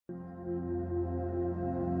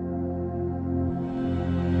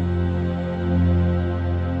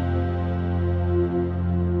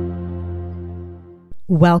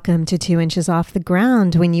Welcome to 2 Inches Off the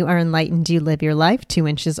Ground. When you are enlightened, you live your life 2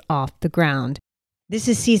 inches off the ground. This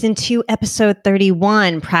is Season 2, Episode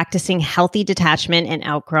 31, Practicing Healthy Detachment and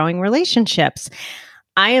Outgrowing Relationships.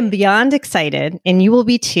 I am beyond excited, and you will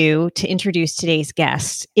be too, to introduce today's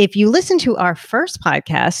guest. If you listen to our first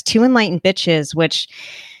podcast, Two Enlightened Bitches, which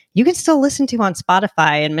you can still listen to on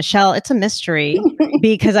Spotify, and Michelle, it's a mystery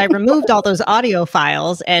because I removed all those audio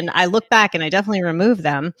files, and I look back and I definitely removed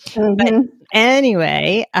them. But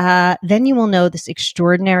anyway, then you will know this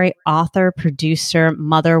extraordinary author, producer,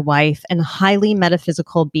 mother, wife, and highly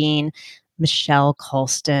metaphysical being, Michelle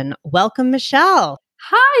Colston. Welcome, Michelle.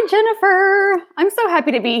 Hi, Jennifer. I'm so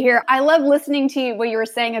happy to be here. I love listening to what you were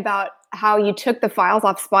saying about how you took the files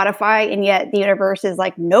off Spotify, and yet the universe is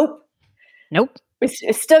like, nope. We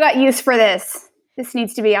still got use for this. This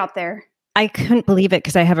needs to be out there. I couldn't believe it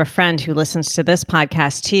because I have a friend who listens to this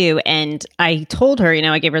podcast too. And I told her,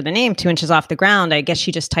 I gave her the name 2 Inches Off the Ground. I guess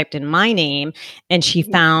she just typed in my name and she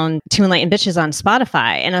found Two Enlightened Bitches on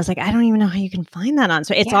Spotify. And I was like, I don't even know how you can find that on.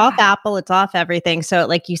 So it's off Apple, it's off everything. So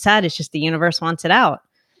like you said, it's just the universe wants it out.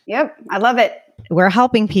 Yep. I love it. We're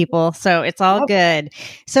helping people, so it's all good.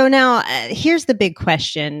 So now here's the big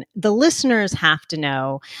question. The listeners have to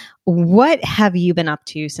know, what have you been up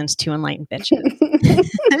to since Two Enlightened Bitches?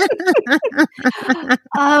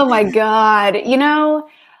 Oh my God.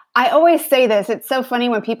 I always say this. It's so funny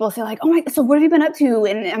when people say like, oh my, so what have you been up to?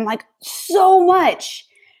 And I'm like, so much.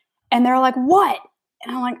 And they're like, what?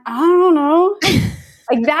 And I'm like, I don't know.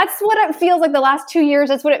 Like, that's what it feels like the last 2 years.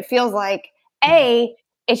 That's what it feels like.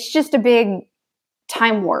 It's just a big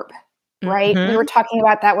time warp, right? We were talking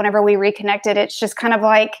about that whenever we reconnected. It's just kind of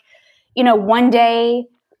like, one day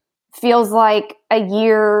feels like a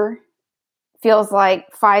year, feels like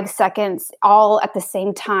 5 seconds, all at the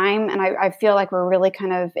same time. And I feel like we're really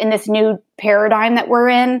kind of in this new paradigm that we're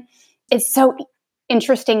in. It's so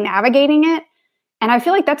interesting navigating it. And I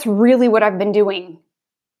feel like that's really what I've been doing.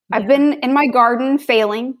 Yeah. I've been in my garden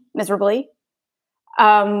failing miserably.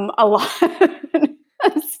 A lot.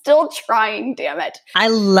 I'm still trying, damn it. I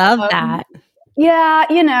love that. Yeah,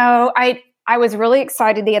 I was really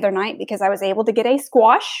excited the other night because I was able to get a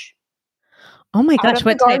squash. Oh my gosh,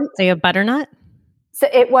 what type? So you have butternut? So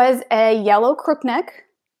it was a yellow crookneck.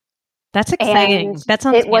 That's exciting. That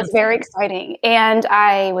sounds It was very exciting. And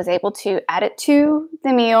I was able to add it to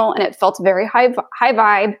the meal, and it felt very high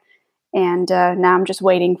vibe. And now I'm just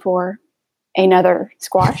waiting for another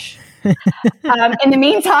squash. In the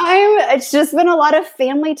meantime, it's just been a lot of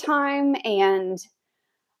family time and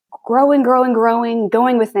growing,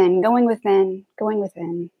 going within.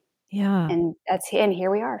 Yeah. And here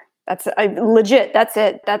we are. That's legit. That's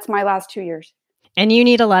it. That's my last 2 years. And you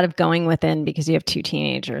need a lot of going within because you have 2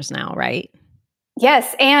 teenagers now, right?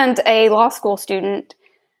 Yes. And a law school student.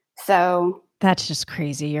 So that's just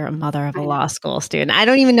crazy. You're a mother of a law school student. I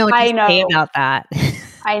don't even know what to say about that.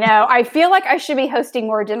 I know. I feel like I should be hosting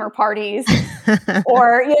more dinner parties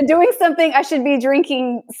or doing something. I should be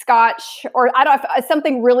drinking scotch or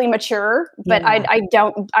something really mature, but yeah.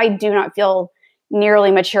 I do not feel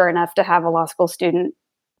nearly mature enough to have a law school student,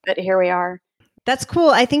 but here we are. That's cool.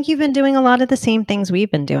 I think you've been doing a lot of the same things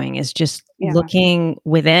we've been doing, is just looking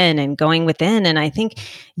within and going within. And I think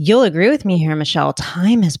you'll agree with me here, Michelle.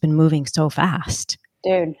 Time has been moving so fast.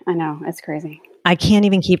 Dude, I know. It's crazy. I can't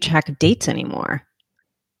even keep track of dates anymore.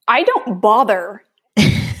 I don't bother.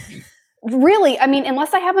 Really. I mean,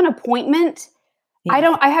 unless I have an appointment,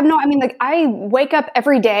 I wake up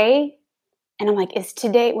every day and I'm like, is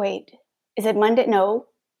it Monday? No.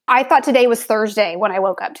 I thought today was Thursday when I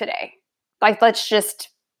woke up today. Like, I'm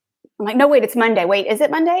like, no, wait, it's Monday. Wait, is it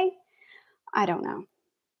Monday? I don't know.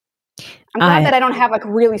 I'm glad that I don't have like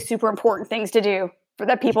really super important things to do, for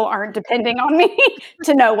that people aren't depending on me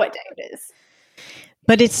to know what day it is.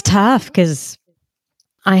 But it's tough because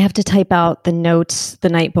I have to type out the notes the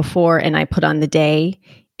night before and I put on the day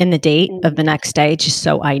and the date of the next day just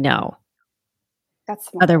so I know. That's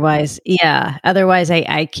smart. Otherwise,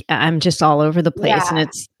 I'm just all over the place. Yeah.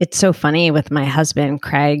 And it's so funny with my husband,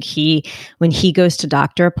 Craig. When he goes to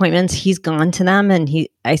doctor appointments, he's gone to them. And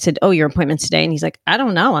I said, oh, your appointment's today? And he's like, I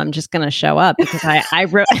don't know. I'm just going to show up because I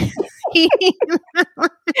wrote.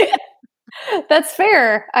 That's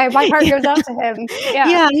fair. My heart goes out to him.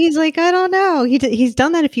 Yeah. He's like, I don't know. He's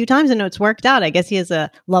done that a few times and it's worked out. I guess he has a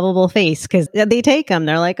lovable face because they take him.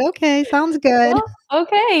 They're like, okay, sounds good. Well,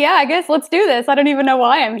 okay. Yeah, I guess let's do this. I don't even know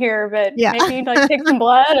why I'm here, but maybe like take some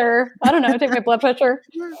blood or I don't know, take my blood pressure.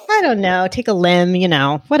 I don't know. Take a limb,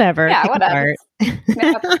 whatever. Yeah, whatever.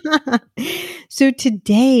 So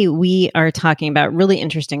today we are talking about a really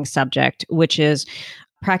interesting subject, which is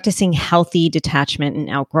practicing healthy detachment and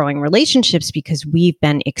outgrowing relationships because we've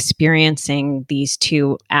been experiencing these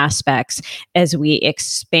two aspects as we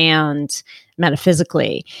expand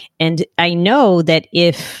metaphysically. And I know that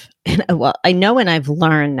I know and I've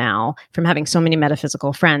learned now from having so many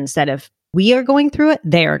metaphysical friends that if we are going through it,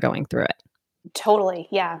 they are going through it. Totally.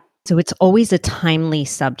 Yeah. So it's always a timely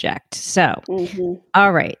subject. So, Mm-hmm.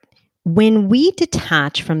 all right. When we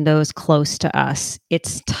detach from those close to us,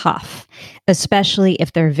 it's tough, especially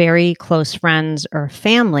if they're very close friends or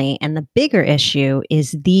family. And the bigger issue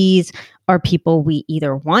is these are people we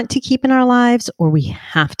either want to keep in our lives or we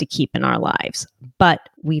have to keep in our lives, but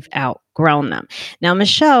we've outgrown them. Now,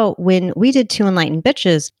 Michelle, when we did Two Enlightened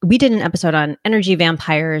Bitches, we did an episode on energy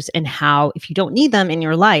vampires and how if you don't need them in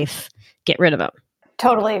your life, get rid of them.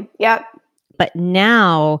 Totally. Yep. But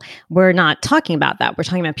now we're not talking about that. We're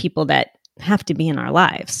talking about people that have to be in our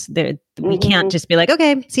lives. We can't just be like,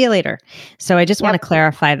 okay, see you later. So I just want to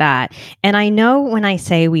clarify that. And I know when I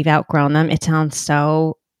say we've outgrown them, it sounds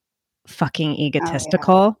so fucking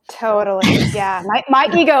egotistical. Oh, yeah. Totally. Yeah. My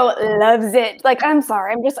ego loves it. Like, I'm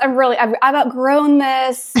sorry. I've outgrown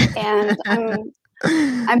this and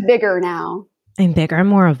I'm bigger now. I'm bigger. I'm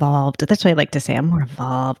more evolved. That's what I like to say. I'm more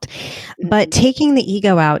evolved. But taking the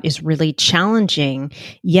ego out is really challenging.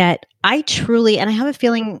 Yet I truly, and I have a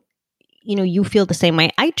feeling, you feel the same way.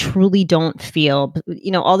 I truly don't feel,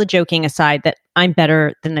 all the joking aside, that I'm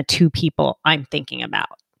better than the two people I'm thinking about.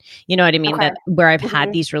 You know what I mean? Okay. That where I've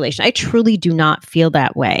had these relations, I truly do not feel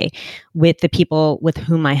that way with the people with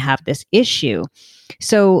whom I have this issue.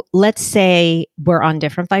 So let's say we're on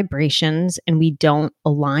different vibrations and we don't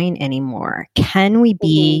align anymore. Can we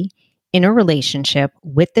be in a relationship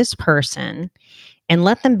with this person and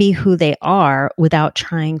let them be who they are without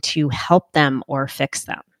trying to help them or fix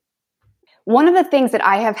them? One of the things that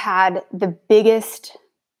I have had the biggest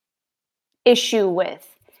issue with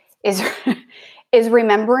is is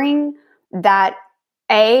remembering that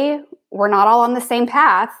we're not all on the same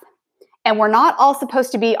path and we're not all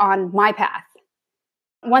supposed to be on my path.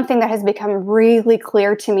 One thing that has become really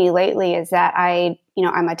clear to me lately is that I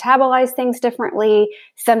metabolize things differently.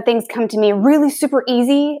 Some things come to me really super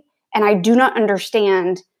easy and I do not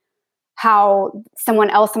understand how someone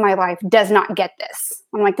else in my life does not get this.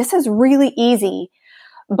 I'm like, this is really easy.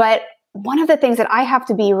 But one of the things that I have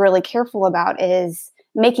to be really careful about is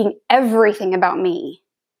making everything about me.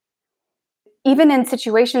 Even in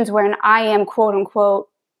situations when I am, quote unquote,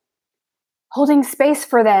 holding space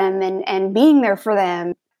for them and being there for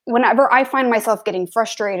them, whenever I find myself getting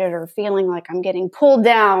frustrated or feeling like I'm getting pulled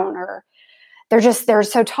down or they're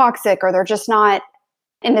so toxic or they're just not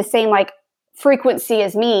in the same frequency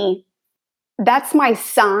as me, that's my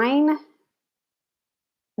sign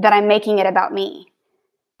that I'm making it about me.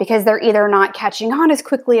 Because they're either not catching on as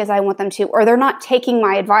quickly as I want them to, or they're not taking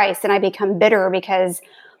my advice and I become bitter because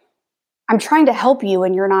I'm trying to help you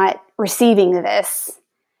and you're not receiving this.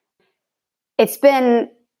 It's been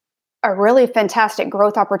a really fantastic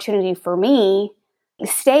growth opportunity for me,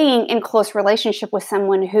 staying in close relationship with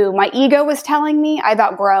someone who my ego was telling me I've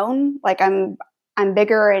outgrown, I'm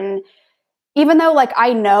bigger, and even though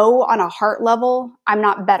I know on a heart level I'm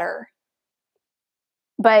not better.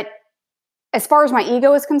 But as far as my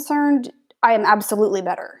ego is concerned, I am absolutely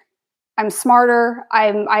better. I'm smarter.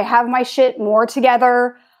 I have my shit more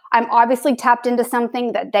together. I'm obviously tapped into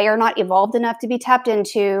something that they are not evolved enough to be tapped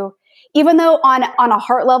into. Even though on a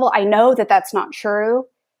heart level, I know that that's not true.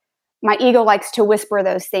 My ego likes to whisper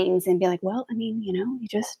those things and be like, well, I mean,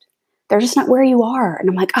 they're just not where you are. And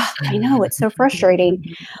I'm like, I know, it's so frustrating.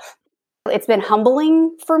 It's been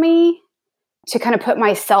humbling for me to kind of put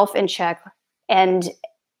myself in check and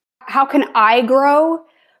how can I grow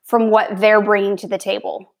from what they're bringing to the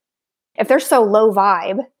table? If they're so low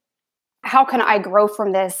vibe, how can I grow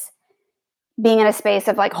from this being in a space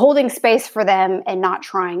of holding space for them and not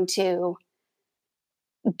trying to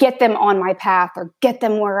get them on my path or get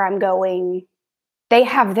them where I'm going? They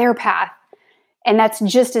have their path and that's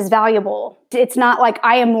just as valuable. It's not like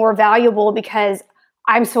I am more valuable because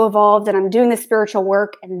I'm so evolved and I'm doing the spiritual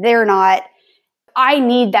work and they're not. I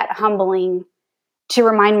need that humbling to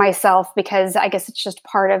remind myself, because I guess it's just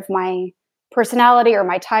part of my personality or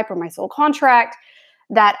my type or my soul contract,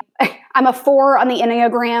 that I'm a 4 on the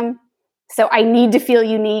Enneagram. So I need to feel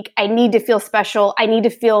unique. I need to feel special. I need to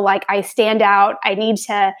feel like I stand out.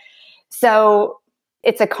 So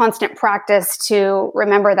it's a constant practice to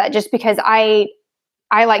remember that just because I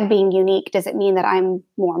like being unique doesn't mean that I'm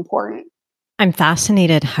more important. I'm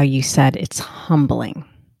fascinated how you said it's humbling.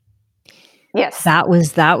 Yes. That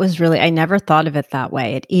was really, I never thought of it that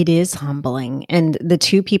way. It is humbling. And the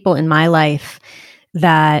two people in my life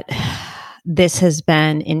that this has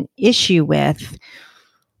been an issue with.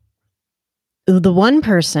 The one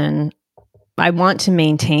person I want to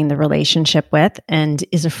maintain the relationship with and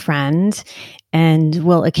is a friend and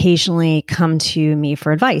will occasionally come to me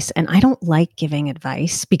for advice. And I don't like giving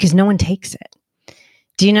advice because no one takes it.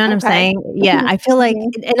 Do you know what I'm Okay. saying? Yeah, I feel like,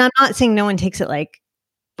 Mhm. and I'm not saying no one takes it like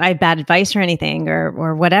I have bad advice or anything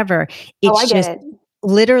or whatever. Oh, I It's get just it.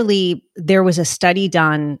 literally there was a study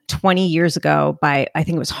done 20 years ago by, I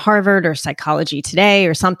think it was Harvard or Psychology Today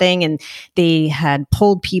or something. And they had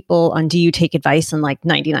polled people on, do you take advice? And like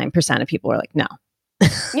 99% of people were like, no.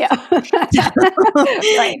 Yeah.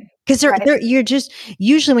 Right. Because Right. you're just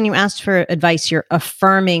usually when you ask for advice, you're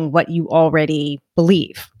affirming what you already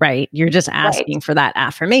believe, right? You're just Right. asking for that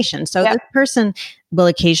affirmation. So Yep. this person will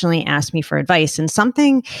occasionally ask me for advice. And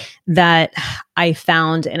something that I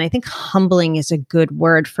found, and I think humbling is a good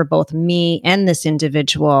word for both me and this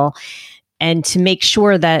individual, and to make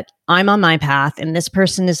sure that I'm on my path and this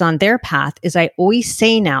person is on their path, is I always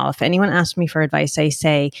say now, if anyone asks me for advice, I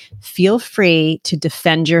say, feel free to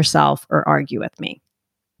defend yourself or argue with me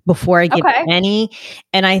before I give Okay. any.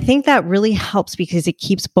 And I think that really helps because it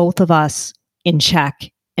keeps both of us in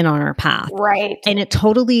check and on our path. Right. And it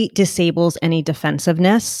totally disables any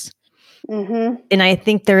defensiveness. Mm-hmm. And I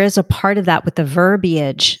think there is a part of that with the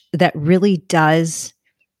verbiage that really does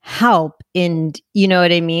help. And you know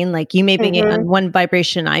what I mean? Like you may be Mm-hmm. on one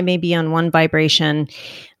vibration, I may be on one vibration,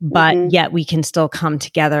 but Mm-hmm. yet we can still come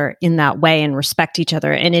together in that way and respect each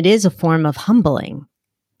other. And it is a form of humbling.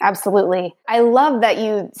 Absolutely. I love that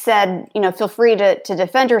you said, feel free to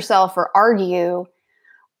defend yourself or argue,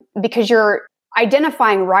 because you're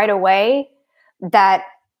identifying right away that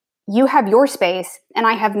you have your space and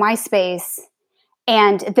I have my space.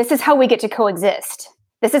 And this is how we get to coexist.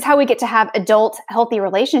 This is how we get to have adult, healthy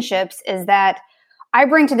relationships, is that I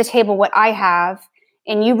bring to the table what I have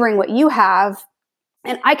and you bring what you have.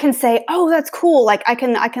 And I can say, oh, that's cool. Like I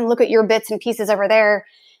can look at your bits and pieces over there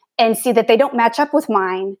and see that they don't match up with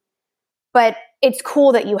mine, but it's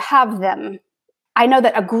cool that you have them. I know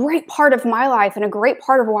that a great part of my life and a great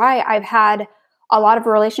part of why I've had a lot of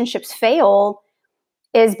relationships fail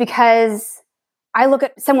is because I look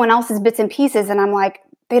at someone else's bits and pieces and I'm like,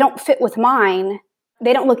 they don't fit with mine.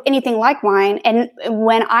 They don't look anything like mine. And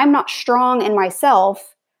when I'm not strong in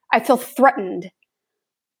myself, I feel threatened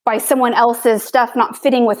by someone else's stuff not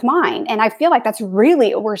fitting with mine. And I feel like that's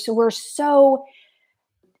really, we're so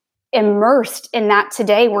immersed in that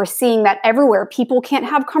today. We're seeing that everywhere. People can't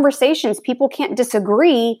have conversations. People can't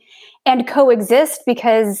disagree and coexist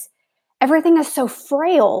because everything is so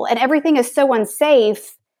frail and everything is so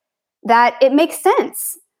unsafe that it makes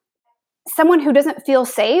sense. Someone who doesn't feel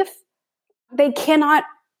safe, they cannot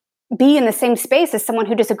be in the same space as someone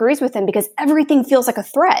who disagrees with them because everything feels like a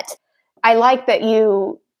threat. I like that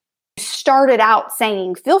you started out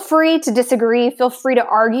saying, feel free to disagree, feel free to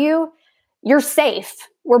argue. You're safe.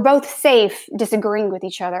 We're both safe disagreeing with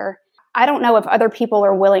each other. I don't know if other people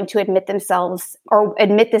are willing to admit themselves or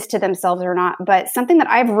admit this to themselves or not, but something that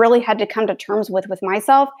I've really had to come to terms with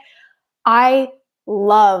myself, I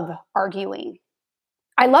love arguing.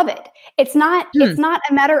 I love it. It's not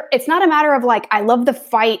a matter of like, I love the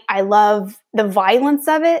fight. I love the violence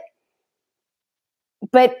of it,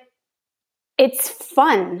 but it's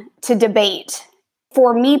fun to debate.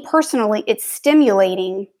 For me personally, it's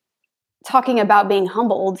stimulating. Talking about being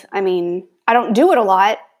humbled, I mean, I don't do it a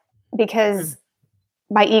lot because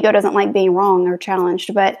my ego doesn't like being wrong or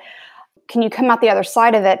challenged, but can you come out the other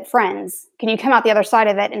side of it, friends? Can you come out the other side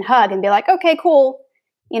of it and hug and be like, okay, cool,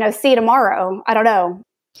 see you tomorrow? I don't know.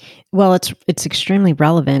 Well, it's extremely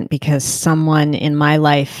relevant because someone in my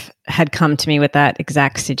life had come to me with that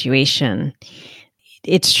exact situation.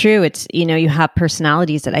 It's true. It's, you have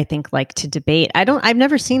personalities that I think like to debate. I've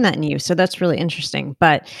never seen that in you. So that's really interesting.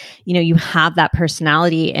 But, you have that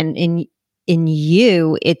personality and in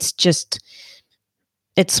you, it's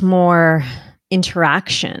more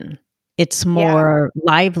interaction. It's Yeah. more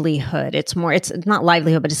livelihood. It's not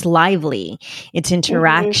livelihood, but it's lively. It's Mm-hmm.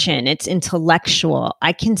 interaction. It's intellectual.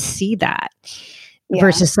 I can see that Yeah.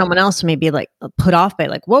 versus someone else who may be like put off by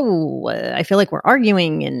like, whoa, I feel like we're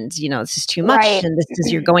arguing and, this is too much. Right. And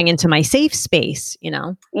you're going into my safe space,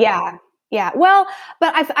 Yeah. Yeah. Well,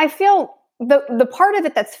 but I feel the part of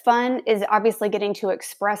it that's fun is obviously getting to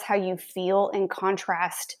express how you feel in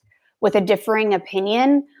contrast with a differing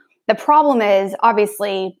opinion. The problem is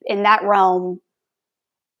obviously in that realm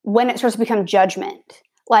when it starts to become judgment.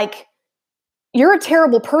 Like, you're a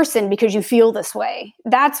terrible person because you feel this way.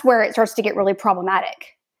 That's where it starts to get really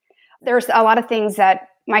problematic. There's a lot of things that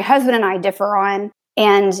my husband and I differ on,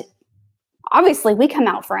 and obviously we come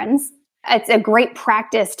out friends. It's a great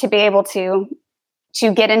practice to be able to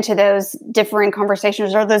get into those differing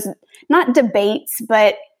conversations, or those, not debates,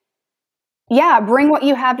 but bring what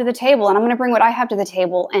you have to the table. And I'm going to bring what I have to the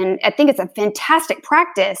table. And I think it's a fantastic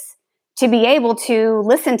practice to be able to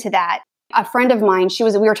listen to that. A friend of mine,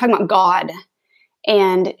 we were talking about God,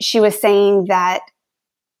 and she was saying that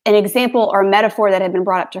an example or a metaphor that had been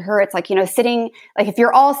brought up to her, it's like, sitting, like if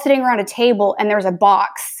you're all sitting around a table and there's a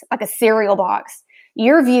box, like a cereal box,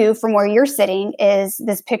 your view from where you're sitting is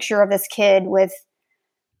this picture of this kid with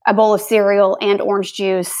a bowl of cereal and orange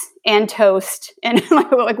juice and toast. And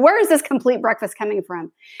like, where is this complete breakfast coming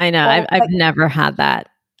from? I know. I've never had that.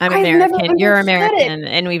 I'm American. You're American.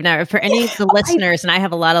 And we've never, for any of the listeners, and I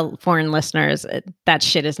have a lot of foreign listeners, that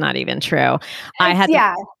shit is not even true. I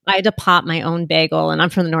had to pop my own bagel, and I'm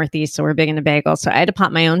from the Northeast, so we're big into bagels. So I had to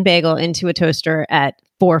pop my own bagel into a toaster at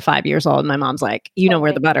 4 or 5 years old. And my mom's like, you know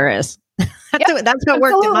where the butter is. That's what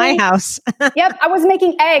worked in my house. Yep. I was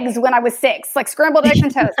making eggs when I was 6, like scrambled eggs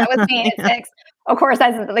and toast. I was making at 6. Of course,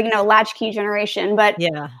 that's latchkey generation. But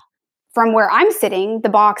from where I'm sitting, the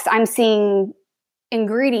box, I'm seeing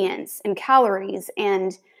ingredients and calories,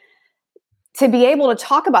 and to be able to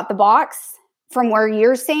talk about the box from where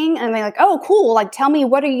you're seeing, and they're like, oh, cool. Like, tell me,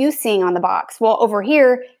 what are you seeing on the box? Well, over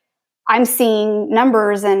here, I'm seeing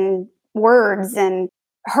numbers and words, and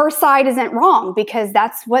her side isn't wrong because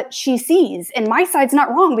that's what she sees. And my side's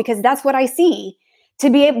not wrong because that's what I see.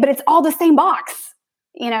 But it's all the same box,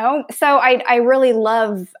 So I really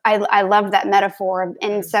love that metaphor.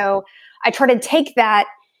 And so I try to take that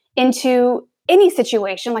into any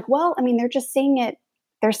situation. Like, well, I mean, they're just seeing it.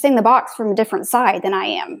 They're seeing the box from a different side than I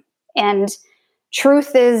am. And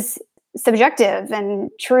truth is subjective,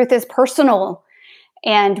 and truth is personal.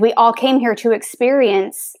 And we all came here to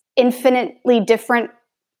experience infinitely different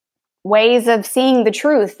ways of seeing the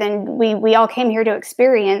truth. And we all came here to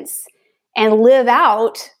experience and live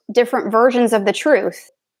out different versions of the truth.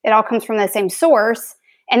 It all comes from the same source.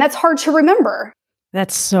 And that's hard to remember.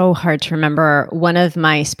 That's so hard to remember. One of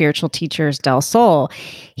my spiritual teachers, Del Sol,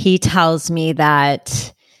 he tells me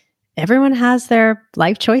that everyone has their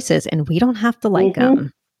life choices and we don't have to like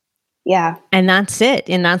them. Yeah. And that's it.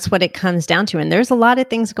 And that's what it comes down to. And there's a lot of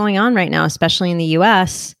things going on right now, especially in the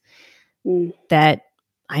US, that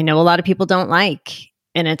I know a lot of people don't like.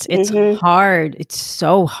 And it's hard. It's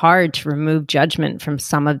so hard to remove judgment from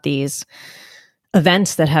some of these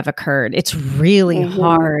events that have occurred. It's really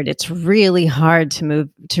hard. It's really hard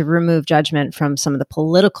to remove judgment from some of the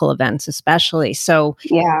political events, especially. So,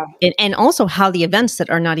 and also how the events that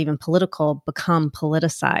are not even political become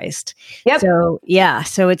politicized. Yep.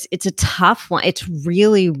 So it's a tough one. It's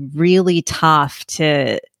really, really tough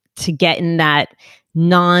to get in that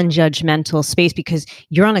non-judgmental space, because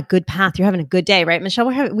you're on a good path. You're having a good day, right, Michelle?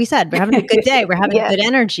 We said we're having a good day. We're having good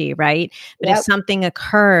energy, right? But if something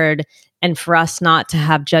occurred, and for us not to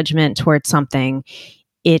have judgment towards something,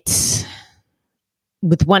 it's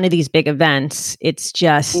with one of these big events, it's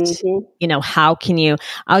just, how can you,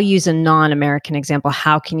 I'll use a non-American example.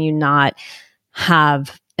 How can you not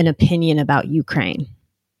have an opinion about Ukraine?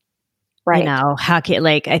 Right. How can,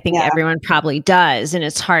 I think everyone probably does. And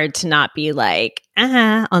it's hard to not be like,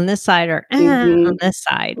 on this side or on this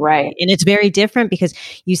side. Right. And it's very different because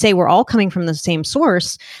you say we're all coming from the same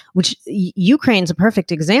source, which Ukraine's a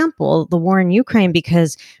perfect example, the war in Ukraine,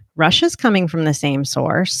 because Russia's coming from the same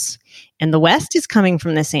source and the West is coming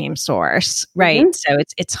from the same source. Right. So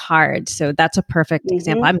it's hard. So that's a perfect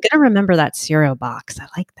example. I'm going to remember that cereal box. I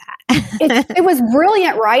like that. It was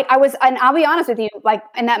brilliant, right? And I'll be honest with you, like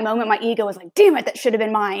in that moment, my ego was like, damn it, that should have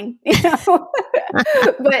been mine.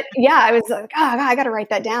 But I was like, God, I got to write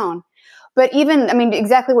that down. But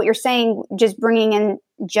exactly what you're saying, just bringing in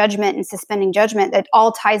judgment and suspending judgment, that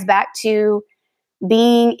all ties back to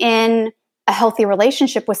being in a healthy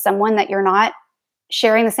relationship with someone that you're not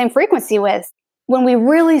sharing the same frequency with. When we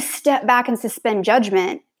really step back and suspend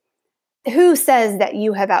judgment, who says that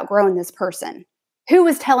you have outgrown this person? Who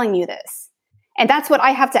is telling you this? And that's what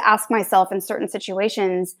I have to ask myself in certain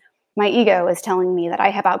situations. My ego is telling me that I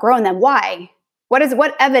have outgrown them. Why?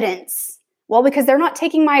 What evidence? Well, because they're not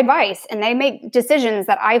taking my advice and they make decisions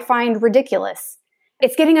that I find ridiculous.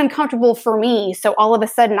 It's getting uncomfortable for me. So all of a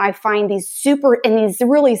sudden I find these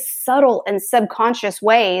really subtle and subconscious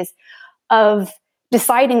ways of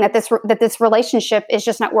deciding that this relationship is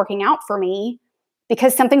just not working out for me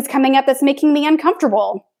because something's coming up that's making me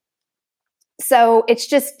uncomfortable. So it's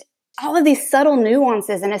just all of these subtle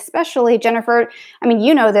nuances. And especially, Jennifer,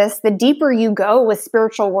 you know this, the deeper you go with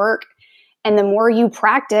spiritual work and the more you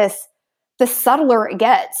practice, the subtler it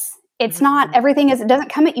gets. It's not everything it doesn't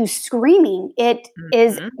come at you screaming. It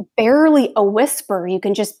is barely a whisper. You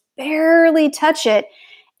can just barely touch it,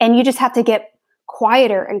 and you just have to get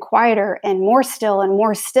quieter and quieter and more still and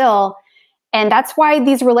more still. And that's why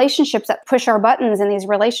these relationships that push our buttons and these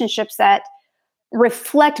relationships that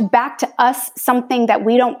reflect back to us something that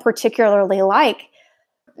we don't particularly like,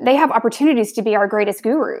 they have opportunities to be our greatest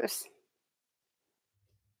gurus.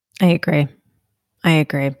 I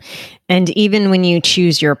agree. And even when you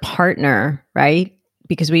choose your partner, right?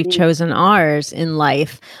 Because we've chosen ours in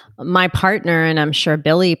life, my partner, and I'm sure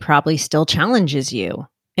Billy probably still challenges you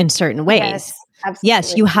in certain ways. Yes, absolutely.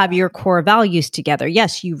 Yes, you have your core values together.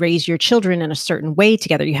 Yes, you raise your children in a certain way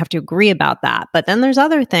together. You have to agree about that. But then there's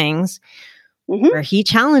other things where he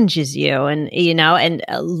challenges you, and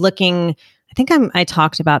looking. I think I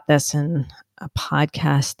talked about this in a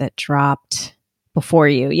podcast that dropped before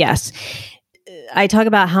you. Yes. I talk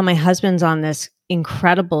about how my husband's on this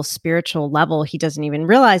incredible spiritual level. He doesn't even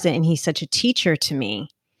realize it. And he's such a teacher to me.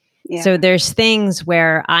 Yeah. So there's things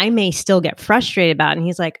where I may still get frustrated about. And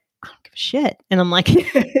he's like, I don't give a shit. And I'm like,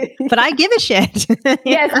 but I give a shit.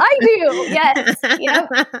 Yes, I do. Yes.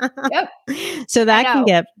 Yep. So that can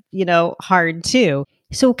get, hard too.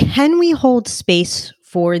 So can we hold space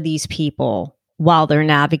for these people while they're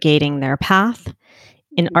navigating their path?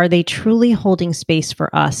 And are they truly holding space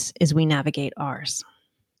for us as we navigate ours?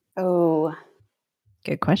 Oh,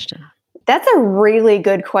 good question. That's a really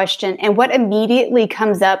good question. And what immediately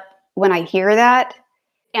comes up when I hear that,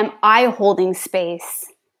 am I holding space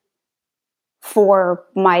for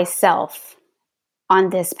myself on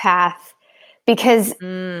this path? Because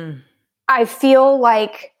I feel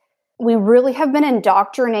like we really have been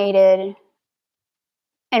indoctrinated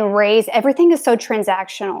and raised. Everything is so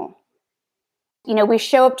transactional. We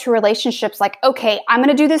show up to relationships like, okay, I'm going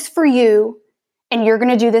to do this for you and you're going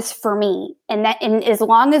to do this for me. And as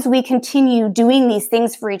long as we continue doing these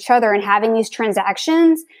things for each other and having these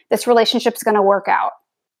transactions, this relationship's going to work out.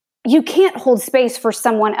 You can't hold space for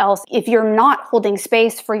someone else if you're not holding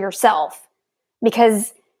space for yourself,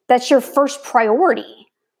 because that's your first priority.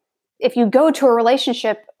 If you go to a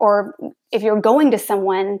relationship, or if you're going to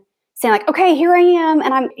someone saying like, okay, here I am,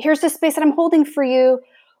 and here's the space that I'm holding for you.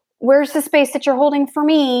 Where's the space that you're holding for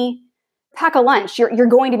me? Pack a lunch. You're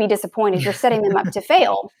going to be disappointed. You're setting them up to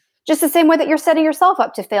fail. Just the same way that you're setting yourself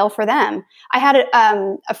up to fail for them. I had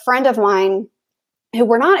a friend of mine who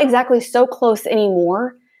we're not exactly so close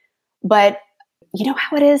anymore, but you know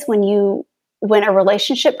how it is when a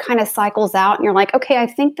relationship kind of cycles out and you're like, okay, I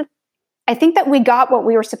think that we got what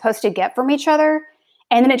we were supposed to get from each other.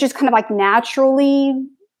 And then it just kind of like naturally,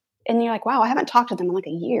 and you're like, wow, I haven't talked to them in like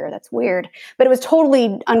a year. That's weird. But it was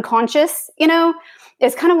totally unconscious,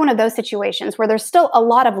 It's kind of one of those situations where there's still a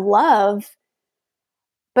lot of love,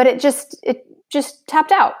 but it just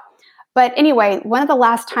tapped out. But anyway, one of the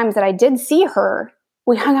last times that I did see her,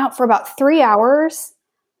 we hung out for about 3 hours.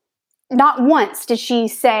 Not once did she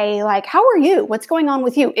say like, how are you? What's going on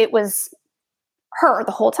with you? It was her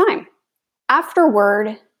the whole time.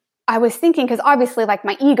 Afterward, I was thinking, because obviously like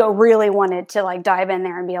my ego really wanted to like dive in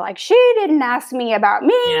there and be like, she didn't ask me about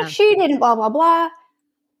me. Yeah. She didn't blah, blah, blah.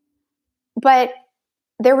 But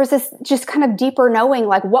there was this just kind of deeper knowing,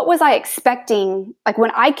 like, what was I expecting? Like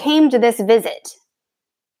when I came to this visit,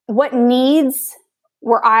 what needs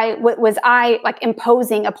what was I like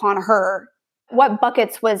imposing upon her? What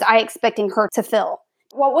buckets was I expecting her to fill?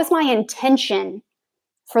 What was my intention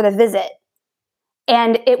for the visit?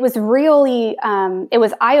 And it was really, it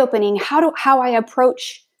was eye-opening how I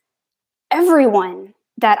approach everyone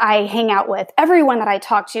that I hang out with, everyone that I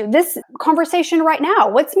talk to. This conversation right now,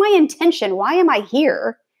 what's my intention? Why am I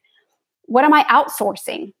here? What am I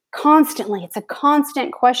outsourcing? Constantly. It's a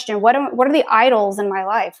constant question. What are the idols in my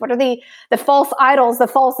life? What are the false idols, the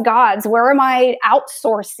false gods? Where am I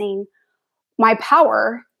outsourcing my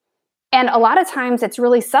power? And a lot of times it's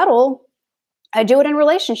really subtle. I do it in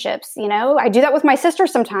relationships, I do that with my sister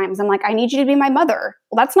sometimes. I'm like, I need you to be my mother.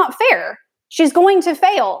 Well, that's not fair. She's going to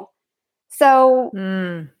fail. So,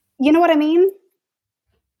 You know what I mean?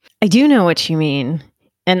 I do know what you mean.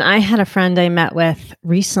 And I had a friend I met with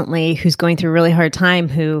recently who's going through a really hard time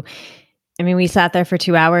we sat there for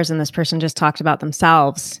 2 hours and this person just talked about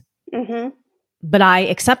themselves. Mm-hmm. But I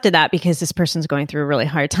accepted that because this person's going through a really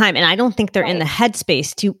hard time. And I don't think they're in the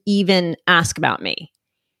headspace to even ask about me.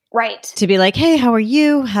 Right. To be like, hey, how are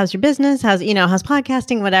you? How's your business? How's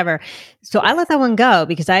podcasting, whatever. So I let that one go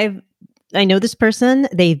because I know this person.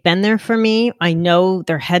 They've been there for me. I know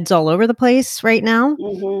their head's all over the place right now.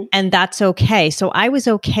 Mm-hmm. And that's okay. So I was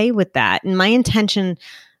okay with that. And my intention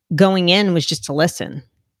going in was just to listen.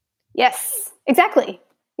 Yes, exactly.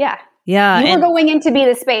 Yeah. Yeah. You were And going in to be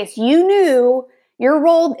the space. You knew your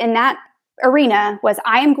role in that arena was,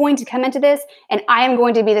 I am going to come into this and I am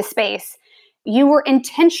going to be the space. You were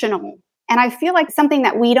intentional. And I feel like something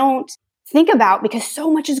that we don't think about because so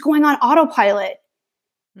much is going on autopilot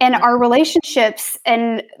and our relationships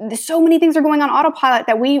and so many things are going on autopilot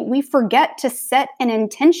that we forget to set an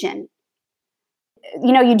intention.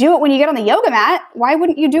 You know, you do it when you get on the yoga mat. Why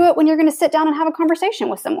wouldn't you do it when you're going to sit down and have a conversation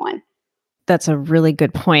with someone? that's a really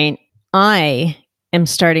good point. I am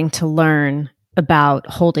starting to learn about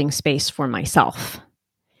holding space for myself.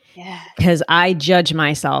 Yeah. Because I judge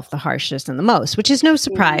myself the harshest and the most, which is no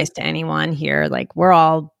surprise to anyone here. Like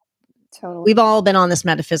we've all been on this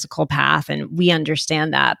metaphysical path and we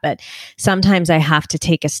understand that. But sometimes I have to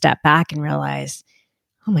take a step back and realize,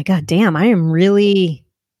 oh my God, damn, I am really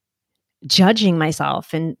judging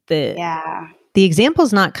myself. And the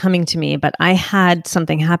example's not coming to me, but I had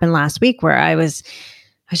something happen last week where I was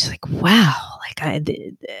just like, wow, like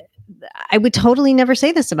I would totally never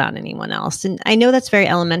say this about anyone else. And I know that's very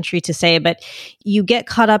elementary to say, but you get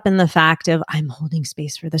caught up in the fact of I'm holding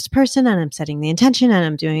space for this person and I'm setting the intention and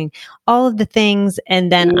I'm doing all of the things. And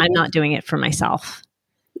then I'm not doing it for myself.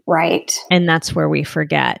 Right. And that's where we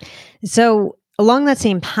forget. So along that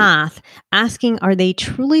same path, asking, are they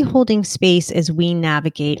truly holding space as we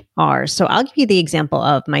navigate ours? So I'll give you the example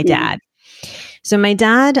of my dad. So my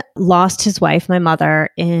dad lost his wife, my mother,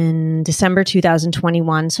 in December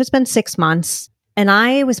 2021. So it's been 6 months. And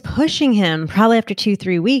I was pushing him probably after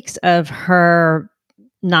 2-3 weeks of her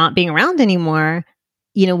not being around anymore.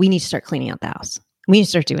 You know, we need to start cleaning out the house. We need to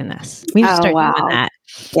start doing this. We need to start doing that.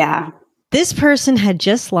 Yeah. This person had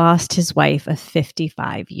just lost his wife of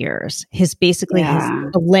 55 years. His basically his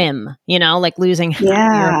limb, you know, like losing half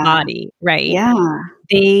your body, right? Yeah.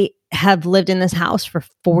 They have lived in this house for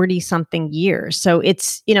 40 something years. So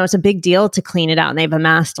it's, you know, it's a big deal to clean it out and they've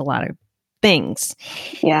amassed a lot of things.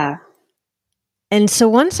 Yeah. And so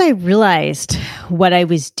once I realized what I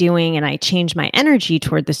was doing and I changed my energy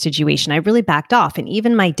toward the situation, I really backed off. And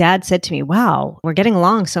even my dad said to me, wow, we're getting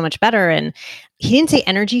along so much better. And he didn't say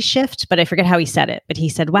energy shift, but I forget how he said it. But he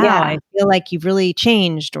said, wow, I feel like you've really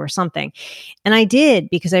changed or something. And I did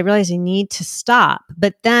because I realized I need to stop.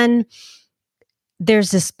 But then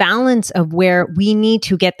there's this balance of where we need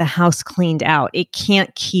to get the house cleaned out. It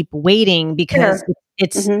can't keep waiting because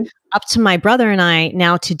it's up to my brother and I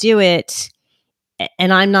now to do it.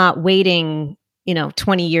 And I'm not waiting,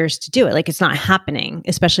 20 years to do it. Like it's not happening,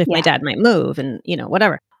 especially if my dad might move and,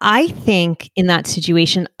 whatever. I think in that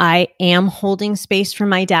situation, I am holding space for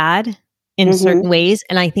my dad in certain ways.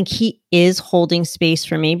 And I think he is holding space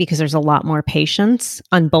for me because there's a lot more patience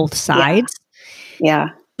on both sides. Yeah.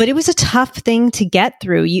 But it was a tough thing to get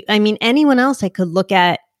through. Anyone else, I could look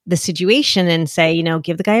at the situation and say,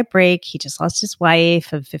 give the guy a break. He just lost his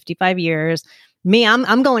wife of 55 years. Me,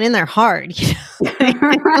 I'm going in there hard. We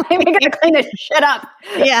gotta clean this shit up.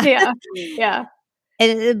 Yeah.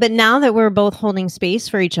 But now that we're both holding space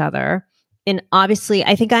for each other, and obviously,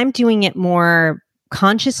 I think I'm doing it more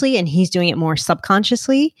consciously, and he's doing it more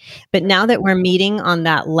subconsciously. But now that we're meeting on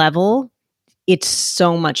that level, it's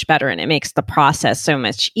so much better and it makes the process so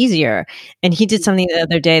much easier. And he did something the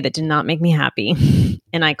other day that did not make me happy.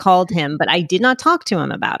 And I called him, but I did not talk to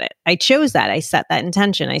him about it. I chose that. I set that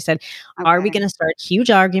intention. I said, are we going to start a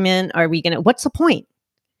huge argument? What's the point?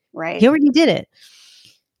 Right. He already did it.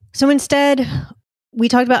 So instead, we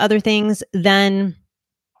talked about other things. Then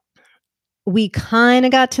we kind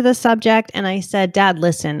of got to the subject and I said, Dad,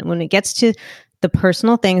 listen, when it gets to the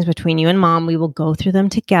personal things between you and Mom, we will go through them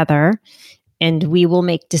together. And we will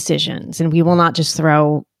make decisions and we will not just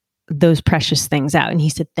throw those precious things out. And he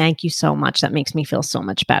said, thank you so much. That makes me feel so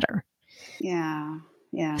much better. Yeah.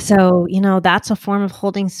 Yeah. So, that's a form of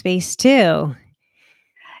holding space too.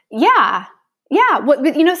 Yeah. Yeah. But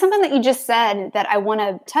something that you just said that I want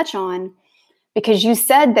to touch on, because you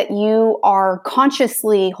said that you are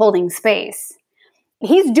consciously holding space.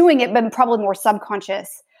 He's doing it, but probably more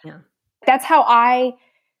subconscious. Yeah. That's how I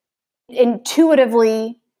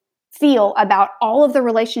intuitively feel about all of the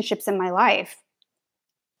relationships in my life.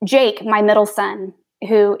 Jake, my middle son,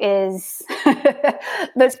 who is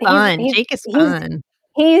fun. Jake is fun.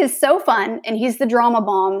 He is so fun, and he's the drama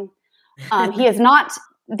bomb. He is not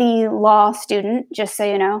the law student, just so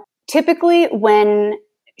you know. Typically, when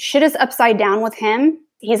shit is upside down with him,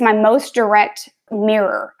 he's my most direct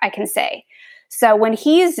mirror, I can say. So when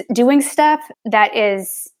he's doing stuff that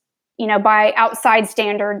is, by outside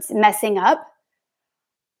standards, messing up,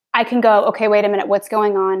 I can go, okay, wait a minute, what's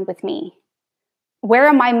going on with me? Where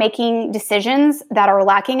am I making decisions that are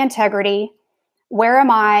lacking integrity? Where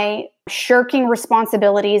am I shirking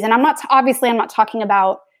responsibilities? And I'm not talking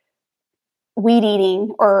about weed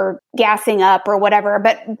eating or gassing up or whatever.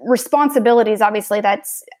 But responsibilities, obviously,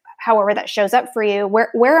 that's however that shows up for you.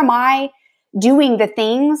 Where am I doing the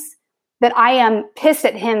things that I am pissed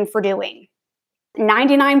at him for doing?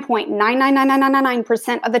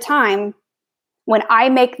 99.99999% of the time, when I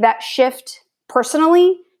make that shift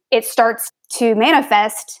personally, it starts to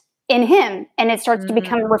manifest in him and it starts to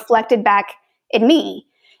become reflected back in me.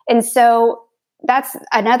 And so that's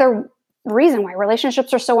another reason why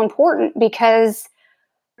relationships are so important, because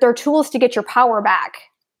they're tools to get your power back.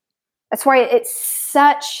 That's why it's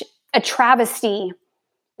such a travesty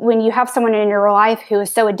when you have someone in your life who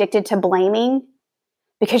is so addicted to blaming,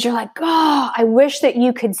 because you're like, oh, I wish that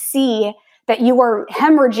you could see that you are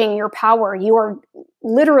hemorrhaging your power. You are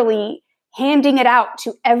literally handing it out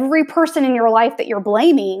to every person in your life that you're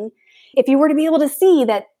blaming. If you were to be able to see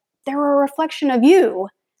that they're a reflection of you,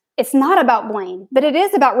 it's not about blame, but it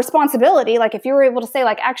is about responsibility. Like if you were able to say,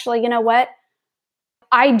 like, actually, you know what?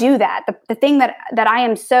 I do that. The thing that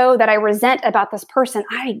I resent about this person,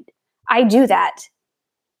 I do that.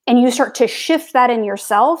 And you start to shift that in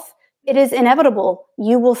yourself, it is inevitable.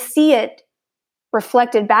 You will see it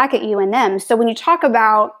reflected back at you and them. So when you talk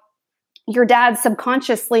about your dad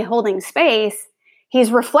subconsciously holding space,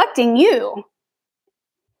 he's reflecting you.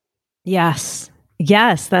 Yes.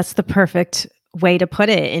 Yes, that's the perfect way to put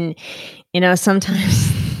it. And,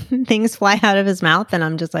 sometimes things fly out of his mouth and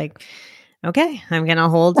I'm just like, okay, I'm going to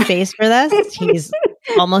hold space for this. He's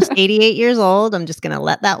almost 88 years old. I'm just going to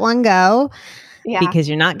let that one go because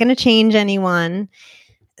you're not going to change anyone.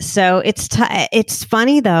 So it's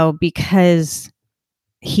funny though, because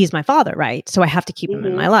he's my father, right? So I have to keep him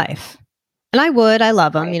in my life. And I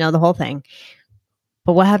love him, the whole thing.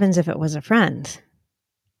 But what happens if it was a friend?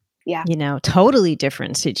 Yeah. Totally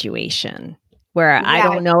different situation where I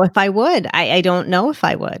don't know if I would. I don't know if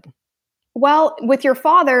I would. Well, with your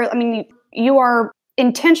father, I mean, you are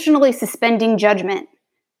intentionally suspending judgment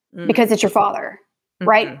because it's your father,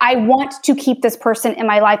 right? I want to keep this person in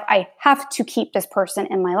my life. I have to keep this person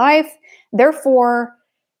in my life. Therefore,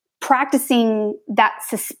 practicing that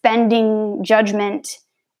suspending judgment,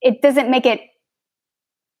 it doesn't make it,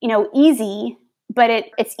 easy, but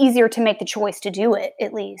it's easier to make the choice to do it,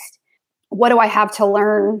 at least. What do I have to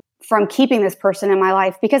learn from keeping this person in my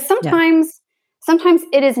life? Because sometimes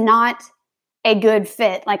it is not a good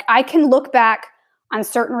fit. Like I can look back on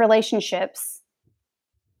certain relationships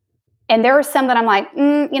and there are some that I'm like,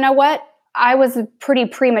 you know what? I was pretty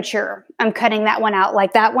premature. I'm cutting that one out.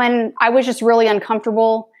 Like that one, I was just really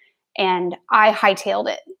uncomfortable and I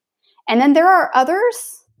hightailed it. And then there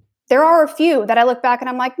are a few that I look back and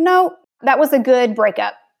I'm like, no, that was a good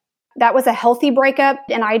breakup. That was a healthy breakup.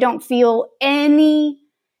 And I don't feel any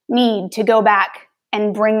need to go back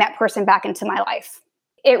and bring that person back into my life.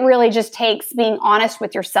 It really just takes being honest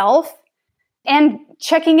with yourself and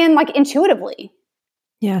checking in like intuitively.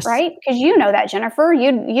 Yes. Right? Because you know that, Jennifer,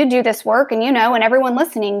 you do this work and and everyone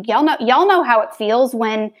listening, y'all know how it feels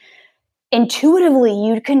when intuitively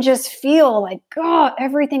you can just feel like, God,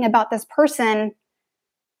 everything about this person,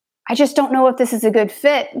 I just don't know if this is a good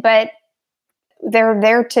fit, but they're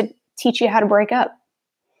there to teach you how to break up.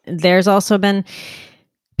 There's also been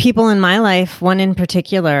people in my life, one in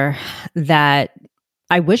particular, that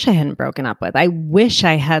I wish I hadn't broken up with. I wish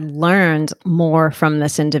I had learned more from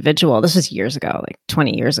this individual. This was years ago, like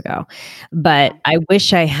 20 years ago. But I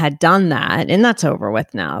wish I had done that. And that's over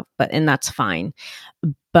with now, and that's fine.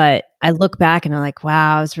 But I look back and I'm like,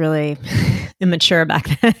 wow, I was really immature back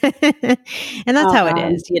then. And that's how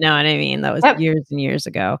it is. You know what I mean? That was years and years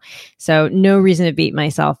ago. So no reason to beat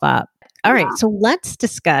myself up. All right. So let's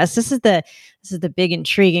discuss, this is the big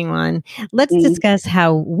intriguing one. Let's discuss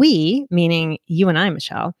how we, meaning you and I,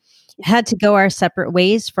 Michelle, had to go our separate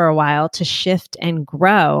ways for a while to shift and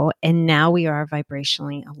grow. And now we are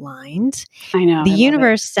vibrationally aligned. I know. The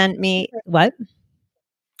universe sent me, what?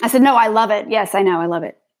 I said, no, I love it. Yes, I know. I love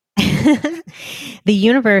it. The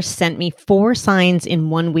universe sent me 4 signs in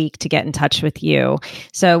 1 week to get in touch with you.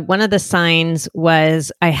 So one of the signs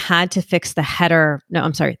was I had to fix the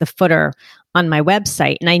footer on my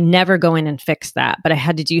website. And I never go in and fix that, but I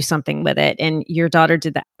had to do something with it. And your daughter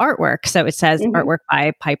did the artwork. So it says artwork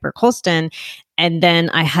by Piper Colston. And then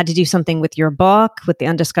I had to do something with your book, with the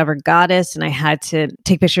Undiscovered Goddess. And I had to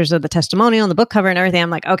take pictures of the testimonial and the book cover and everything. I'm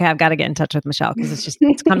like, okay, I've got to get in touch with Michelle because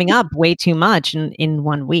it's coming up way too much in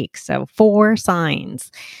 1 week. So 4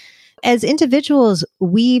 signs. As individuals,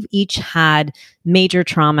 we've each had major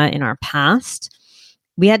trauma in our past.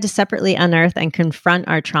 We had to separately unearth and confront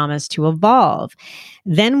our traumas to evolve.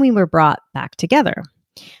 Then we were brought back together.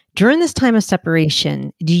 During this time of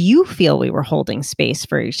separation, do you feel we were holding space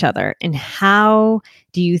for each other? And how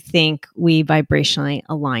do you think we vibrationally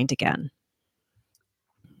aligned again?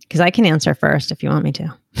 Because I can answer first if you want me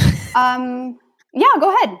to. Yeah,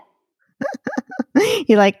 go ahead.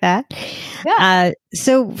 You like that? Yeah.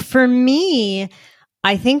 So for me,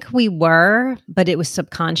 I think we were, but it was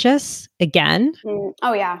subconscious again.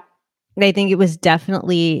 Oh, yeah. I think it was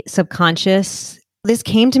definitely subconscious. This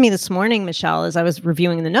came to me this morning, Michelle, as I was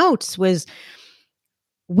reviewing the notes, was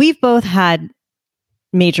we've both had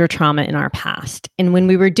major trauma in our past. And when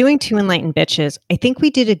we were doing Two Enlightened Bitches, I think we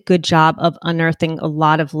did a good job of unearthing a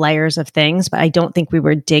lot of layers of things, but I don't think we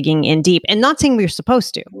were digging in deep. And not saying we were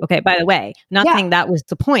supposed to. Okay, by the way, not saying that was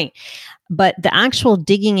the point. But the actual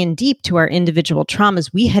digging in deep to our individual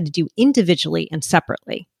traumas, we had to do individually and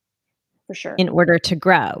separately. For sure. In order to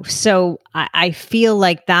grow. So I feel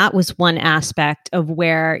like that was one aspect of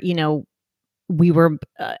where, we were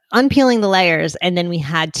unpeeling the layers, and then we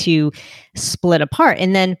had to split apart.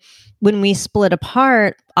 And then when we split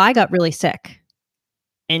apart, I got really sick.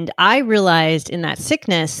 And I realized in that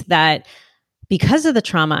sickness that because of the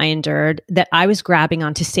trauma I endured, that I was grabbing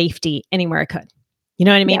onto safety anywhere I could. You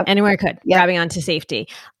know what I mean? Yep. Anywhere I could, grabbing onto safety.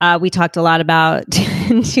 We talked a lot about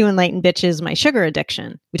Two Enlightened Bitches, my sugar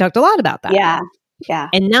addiction. We talked a lot about that. Yeah.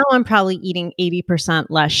 And now I'm probably eating 80%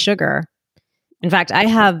 less sugar. In fact, I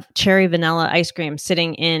have cherry vanilla ice cream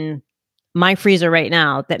sitting in my freezer right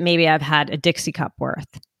now that maybe I've had a Dixie cup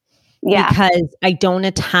worth. Yeah. Because I don't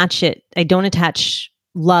attach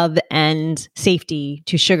love and safety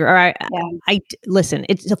to sugar. Or I listen,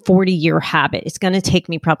 it's a 40-year habit. It's going to take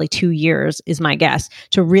me probably 2 years, is my guess,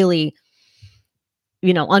 to really,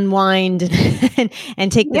 unwind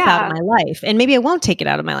and take this out of my life. And maybe I won't take it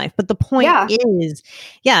out of my life. But the point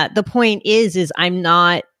is I'm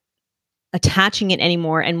not attaching it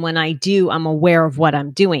anymore. And when I do, I'm aware of what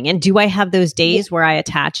I'm doing. And do I have those days where I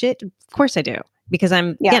attach it? Of course I do. Because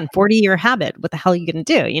I'm, again, 40-year habit. What the hell are you going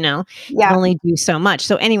to do? You can only do so much.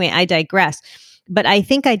 So anyway, I digress. But I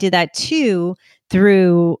think I did that too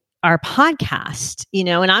through our podcast,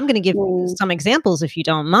 and I'm going to give some examples, if you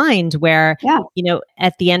don't mind, where,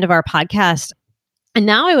 at the end of our podcast, and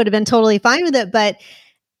now I would have been totally fine with it, but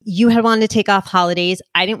you had wanted to take off holidays.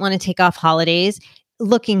 I didn't want to take off holidays.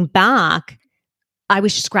 Looking back, I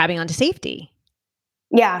was just grabbing onto safety.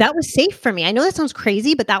 Yeah. That was safe for me. I know that sounds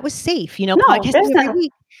crazy, but that was safe. Podcasting every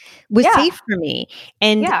week was safe for me.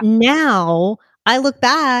 And now I look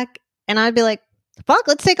back and I'd be like, fuck,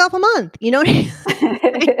 let's take off a month. You know what I mean?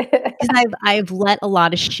 Because I've let a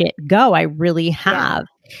lot of shit go. I really have.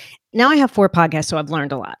 Now I have 4 podcasts, so I've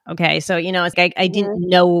learned a lot. Okay. So, it's like I didn't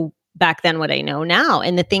know back then what I know now.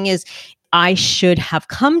 And the thing is, I should have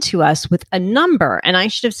come to us with a number, and I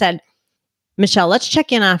should have said, Michelle, let's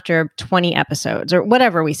check in after 20 episodes or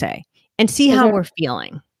whatever we say and see how we're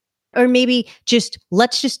feeling. Or maybe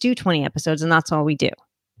let's just do 20 episodes and that's all we do.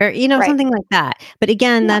 Or, something like that. But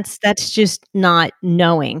again, that's just not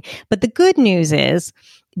knowing. But the good news is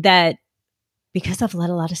that because I've let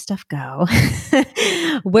a lot of stuff go,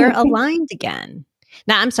 we're aligned again.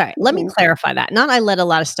 Now, I'm sorry. Let me clarify that. Not I let a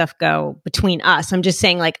lot of stuff go between us. I'm just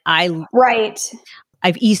saying I've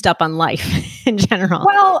eased up on life in general.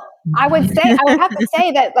 Well, I would have to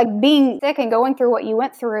say that being sick and going through what you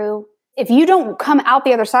went through, if you don't come out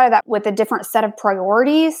the other side of that with a different set of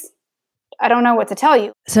priorities, I don't know what to tell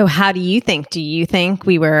you. So how do you think? Do you think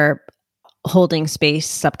we were holding space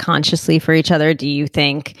subconsciously for each other? How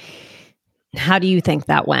do you think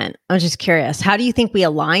that went? I'm just curious. How do you think we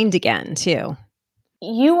aligned again too?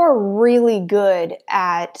 You are really good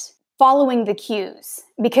at following the cues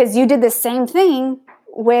because you did the same thing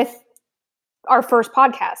with our first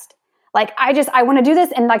podcast. I want to do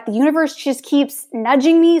this, and the universe just keeps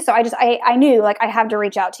nudging me. So I knew I have to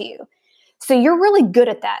reach out to you. So you're really good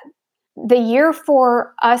at that. The year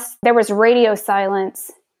for us, there was radio silence.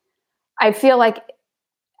 I feel like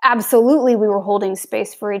absolutely we were holding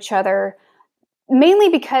space for each other, mainly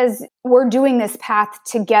because we're doing this path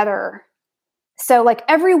together. So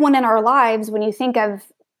everyone in our lives, when you think of,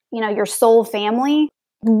 your soul family,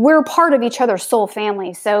 we're part of each other's soul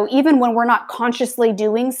family. So even when we're not consciously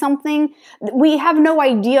doing something, we have no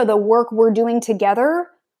idea the work we're doing together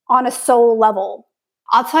on a soul level.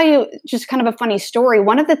 I'll tell you just kind of a funny story.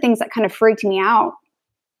 One of the things that kind of freaked me out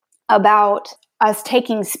about us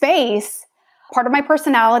taking space, part of my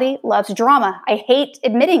personality loves drama. I hate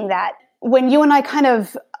admitting that. When you and I kind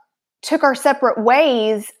of took our separate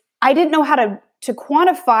ways, I didn't know how to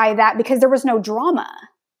quantify that because there was no drama.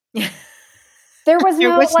 There was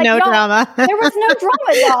no drama. There was no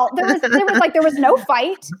drama, y'all. There was no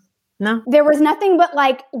fight. No. There was nothing but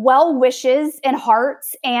like well wishes and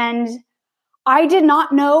hearts. And I did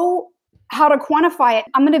not know how to quantify it.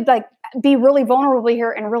 I'm going to like be really vulnerable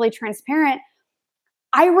here and really transparent.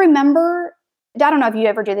 I remember, I don't know if you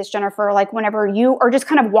ever do this, Jennifer, like whenever you are just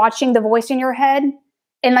kind of watching the voice in your head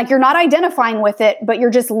and like you're not identifying with it, but you're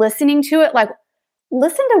just listening to it, like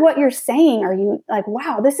listen to what you're saying. Are you like,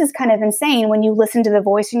 wow, this is kind of insane when you listen to the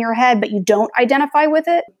voice in your head, but you don't identify with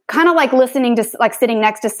it? Kind of like listening to like sitting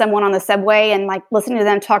next to someone on the subway and like listening to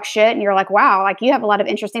them talk shit. And you're like, wow, like you have a lot of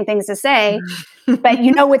interesting things to say, but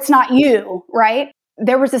you know, it's not you, right?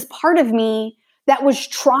 There was this part of me that was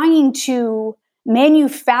trying to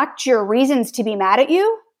manufacture reasons to be mad at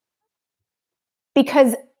you,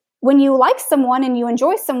 because when you like someone and you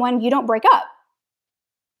enjoy someone, you don't break up.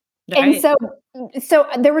 Right. And so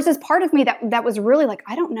there was this part of me that was really like,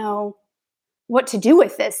 I don't know what to do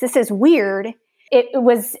with this. This is weird. It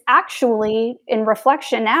was actually, in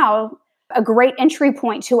reflection now, a great entry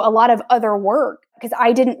point to a lot of other work, because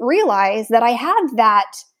I didn't realize that I had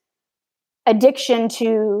that addiction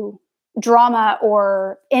to drama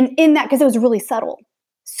or in that, because it was really subtle.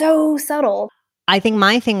 So subtle. I think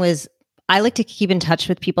my thing was I like to keep in touch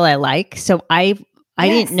with people I like. So I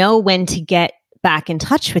didn't know when to get back in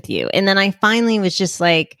touch with you. And then I finally was just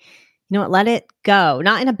like, you know what, let it go.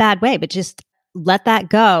 Not in a bad way, but just let that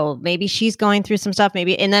go. Maybe she's going through some stuff,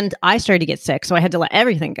 maybe. And then I started to get sick. So I had to let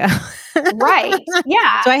everything go. Right.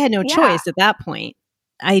 Yeah. So I had no choice at that point.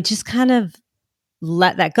 I just kind of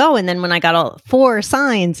let that go. And then when I got all 4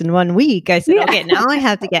 signs in 1 week, I said, okay, now I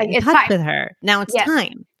have to get in touch with her. Now it's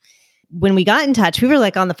time. When we got in touch, we were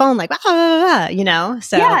like on the phone, like, you know?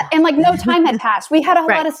 So yeah. And like no time had passed. We had a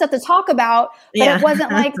lot of stuff to talk about, but it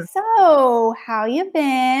wasn't like, so how you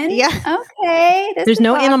been? Yeah. Okay. There's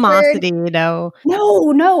no animosity, you know?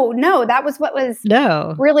 No. That was what was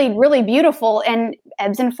really, really beautiful, and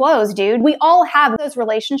ebbs and flows, dude. We all have those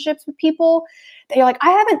relationships with people that you're like, I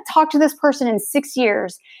haven't talked to this person in 6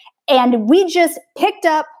 years. And we just picked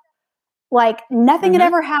up like nothing had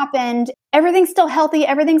ever happened. Everything's still healthy.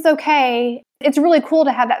 Everything's okay. It's really cool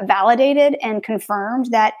to have that validated and confirmed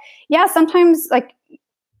that, yeah, sometimes like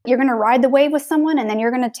you're going to ride the wave with someone and then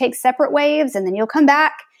you're going to take separate waves and then you'll come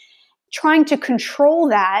back. Trying to control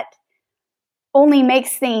that only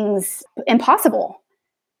makes things impossible.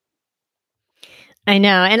 I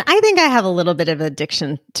know. And I think I have a little bit of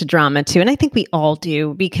addiction to drama too. And I think we all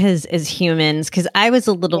do, because as humans, because I was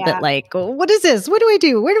a little bit like, oh, what is this? What do I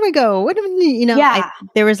do? Where do I go? What do I, you know,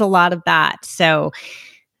 there was a lot of that. So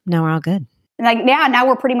now we're all good. Like, yeah, now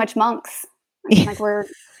we're pretty much monks. Like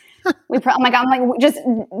I'm like, just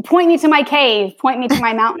point me to my cave, point me to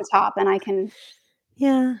my mountaintop, and I can.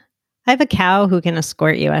 Yeah. I have a cow who can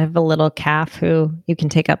escort you. I have a little calf who you can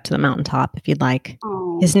take up to the mountaintop if you'd like.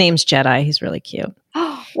 Oh. His name's Jedi. He's really cute.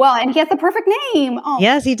 Well, and he has the perfect name. Oh.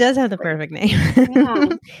 Yes, he does have the perfect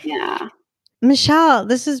name. Yeah. Michelle,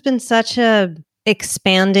 this has been such a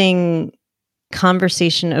expanding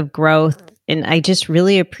conversation of growth. And I just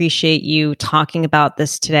really appreciate you talking about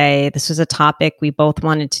this today. This was a topic we both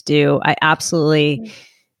wanted to do. I absolutely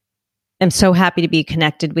am so happy to be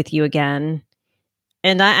connected with you again.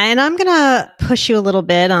 And I'm going to push you a little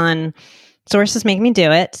bit on sources make me do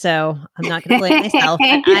it. So I'm not going to blame myself,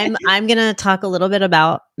 but I'm going to talk a little bit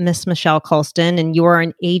about Miss Michelle Colston. And you are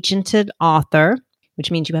an agented author, which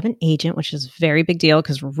means you have an agent, which is a very big deal,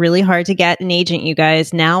 because really hard to get an agent, you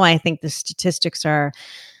guys. Now I think the statistics are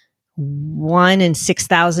 1 in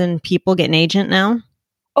 6,000 people get an agent now.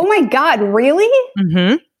 Oh my God, really?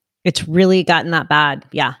 Mm-hmm. It's really gotten that bad.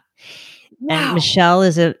 Yeah. Wow. And Michelle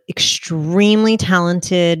is an extremely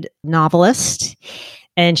talented novelist.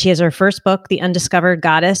 And she has her first book, The Undiscovered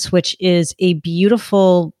Goddess, which is a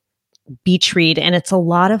beautiful beach read. And it's a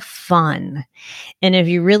lot of fun. And if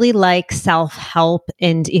you really like self-help,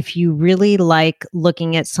 and if you really like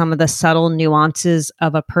looking at some of the subtle nuances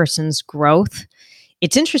of a person's growth,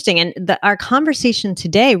 it's interesting. And our conversation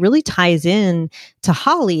today really ties in to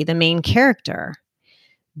Holly, the main character,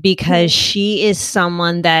 because she is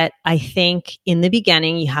someone that I think in the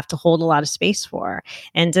beginning you have to hold a lot of space for.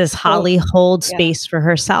 And does Holly hold space for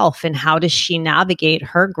herself? And how does she navigate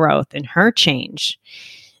her growth and her change?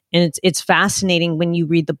 And it's fascinating when you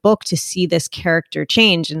read the book to see this character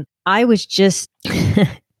change. And I was just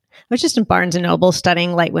in Barnes & Noble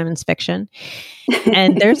studying light women's fiction.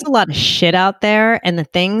 And there's a lot of shit out there. And the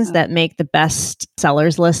things that make the best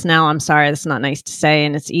sellers list now, I'm sorry, that's not nice to say,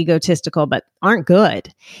 and it's egotistical, but aren't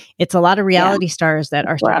good. It's a lot of reality stars that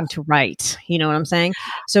are starting to write. You know what I'm saying?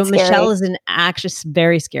 So scary. Michelle is an actress,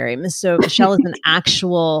 very scary. So Michelle is an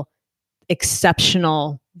actual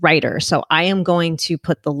exceptional writer. So I am going to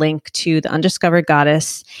put the link to The Undiscovered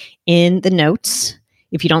Goddess in the notes,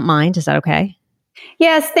 if you don't mind. Is that okay?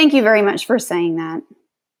 Yes, thank you very much for saying that.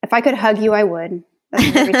 If I could hug you, I would. That's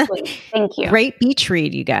very sweet. Thank you. Great beach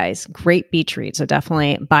read, you guys. Great beach read. So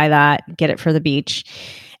definitely buy that, get it for the beach.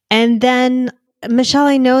 And then, Michelle,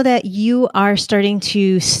 I know that you are starting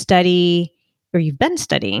to study, or you've been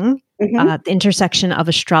studying, the intersection of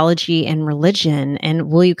astrology and religion. And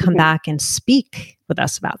will you come back and speak with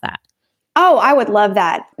us about that? Oh, I would love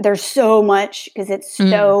that. There's so much because it's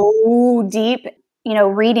so deep. You know,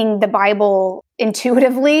 reading the Bible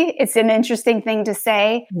intuitively, it's an interesting thing to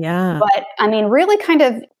say. Yeah. But I mean, really kind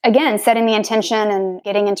of, again, setting the intention and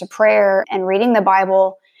getting into prayer and reading the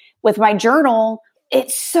Bible with my journal,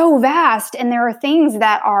 it's so vast. And there are things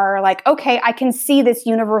that are like, okay, I can see this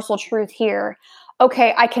universal truth here.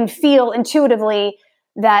 Okay, I can feel intuitively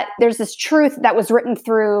that there's this truth that was written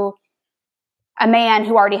through a man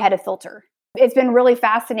who already had a filter. It's been really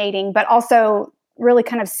fascinating, but also really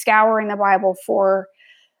kind of scouring the Bible for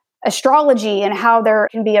astrology and how there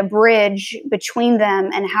can be a bridge between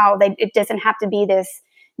them and how it doesn't have to be this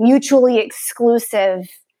mutually exclusive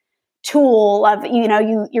tool of, you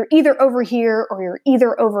know, you're either over here or you're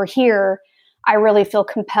either over here. I really feel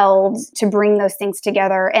compelled to bring those things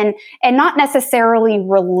together and not necessarily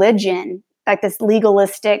religion, like this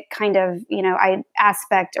legalistic kind of, you know,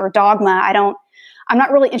 aspect or dogma. I'm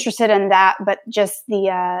not really interested in that, but just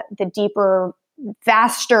the deeper,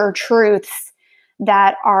 vaster truths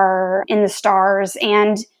that are in the stars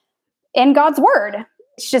and in God's word.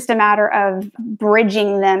 It's just a matter of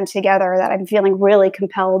bridging them together that I'm feeling really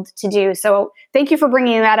compelled to do. So thank you for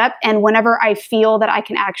bringing that up. And whenever I feel that I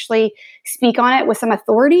can actually speak on it with some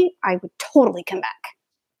authority, I would totally come back.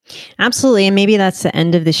 Absolutely. And maybe that's the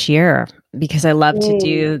end of this year, because I love to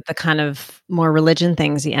do the kind of more religion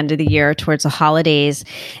things the end of the year towards the holidays.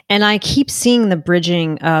 And I keep seeing the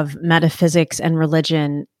bridging of metaphysics and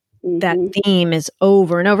religion. That theme is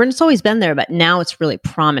over and over, and it's always been there, but now it's really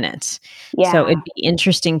prominent. Yeah. So it'd be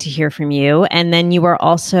interesting to hear from you. And then you are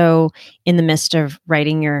also in the midst of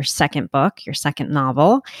writing your second book, your second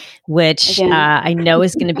novel, which I know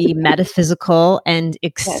is going to be metaphysical and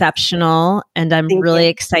exceptional. And I'm really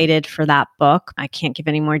excited for that book. I can't give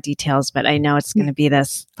any more details, but I know it's going to be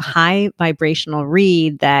this high vibrational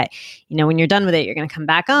read that, you know, when you're done with it, you're going to come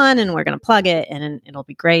back on and we're going to plug it and it'll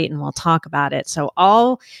be great and we'll talk about it. So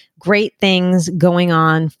all great things going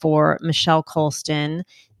on for Michelle Colston.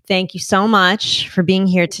 Thank you so much for being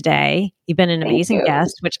here today. You've been an amazing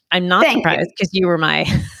guest, which I'm not surprised because you were my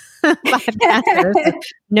podcaster. So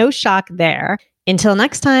no shock there. Until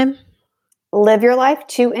next time. Live your life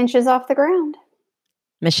 2 inches off the ground.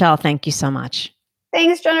 Michelle, thank you so much.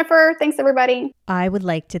 Thanks, Jennifer. Thanks, everybody. I would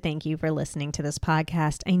like to thank you for listening to this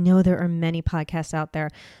podcast. I know there are many podcasts out there,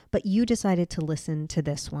 but you decided to listen to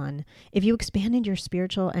this one. If you expanded your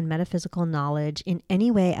spiritual and metaphysical knowledge in any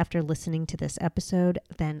way after listening to this episode,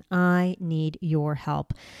 then I need your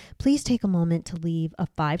help. Please take a moment to leave a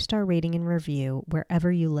 5-star rating and review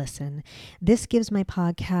wherever you listen. This gives my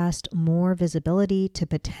podcast more visibility to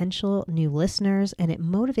potential new listeners, and it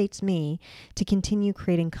motivates me to continue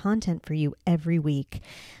creating content for you every week.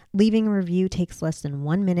 Leaving a review takes less than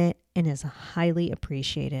 1 minute and is highly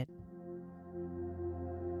appreciated.